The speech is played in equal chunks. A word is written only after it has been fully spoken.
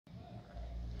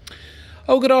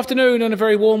Oh, good afternoon and a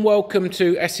very warm welcome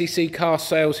to SCC Car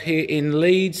Sales here in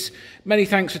Leeds. Many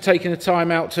thanks for taking the time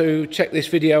out to check this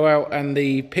video out and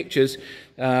the pictures.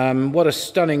 What a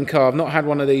stunning car. I've not had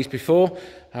one of these before.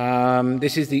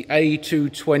 This is the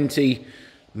A220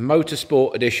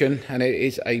 Motorsport Edition, and it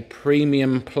is a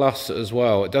Premium Plus as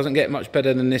well. It doesn't get much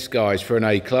better than this, guys, for an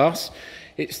A-Class.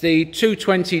 It's the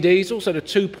 220D, it's also the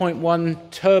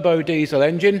 2.1 turbo diesel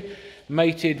engine,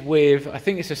 mated with, I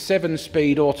think it's a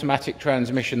 7-speed automatic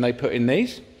transmission they put in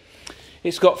these.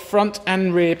 It's got front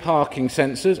and rear parking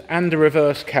sensors and a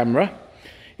reverse camera.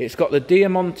 It's got the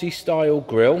Diamante style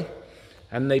grille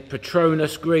and the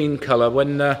Petronas green colour.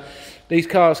 When these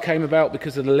cars came about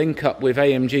because of the link up with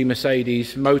AMG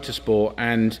Mercedes Motorsport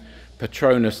and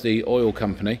Petronas, the oil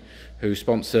company, who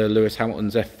sponsor Lewis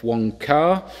Hamilton's F1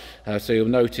 car. So you'll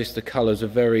notice the colours are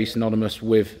very synonymous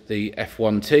with the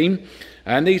F1 team.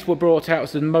 And these were brought out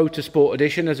as the Motorsport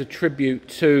Edition as a tribute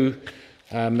to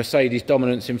Mercedes'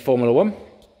 dominance in Formula 1.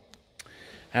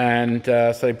 And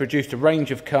so they produced a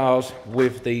range of cars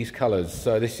with these colours.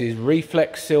 So this is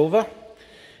Reflex Silver.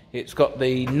 It's got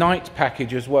the night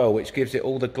package as well, which gives it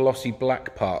all the glossy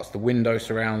black parts, the window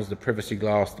surrounds, the privacy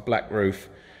glass, the black roof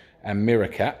and mirror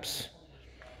caps.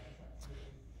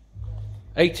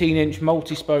 18-inch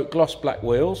multi-spoke gloss black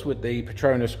wheels with the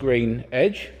Petronas green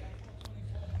edge.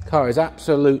 Car is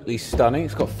absolutely stunning.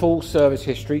 It's got full service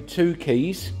history, 2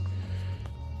 keys.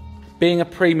 Being a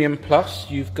Premium Plus,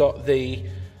 you've got the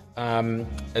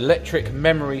electric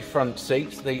memory front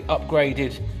seats, the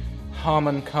upgraded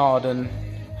Harman Kardon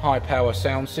high power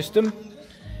sound system,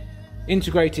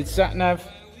 integrated sat-nav,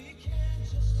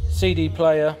 CD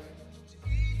player,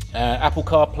 Apple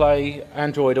CarPlay,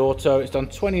 Android Auto. It's done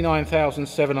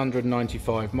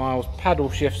 29,795 miles,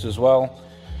 paddle shifts as well.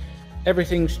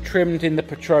 Everything's trimmed in the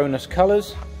Petronas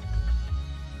colours,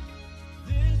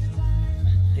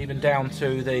 even down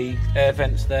to the air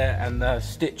vents there and the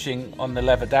stitching on the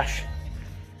leather dash.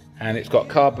 And it's got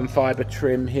carbon fibre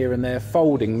trim here and there,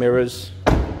 folding mirrors.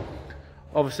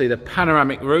 Obviously the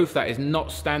panoramic roof, that is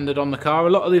not standard on the car. A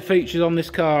lot of the features on this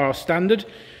car are standard.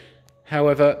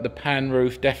 However, the pan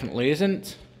roof definitely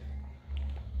isn't.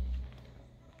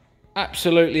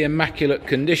 Absolutely immaculate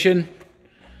condition.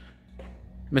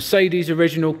 Mercedes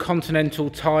original Continental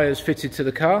tyres fitted to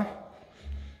the car.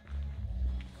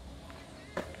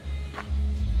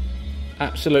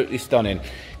 Absolutely stunning.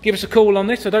 Give us a call on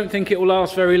this. I don't think it will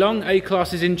last very long.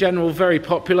 A-classes in general very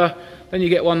popular. Then you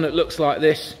get one that looks like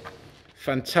this.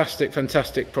 Fantastic,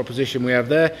 fantastic proposition we have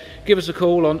there. Give us a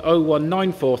call on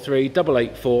 01943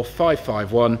 884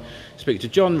 551. Speak to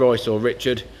John, Royce or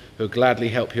Richard, who'll gladly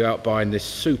help you out buying this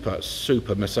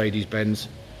super Mercedes-Benz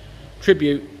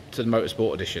tribute to the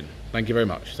Motorsport Edition. Thank you very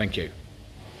much. Thank you.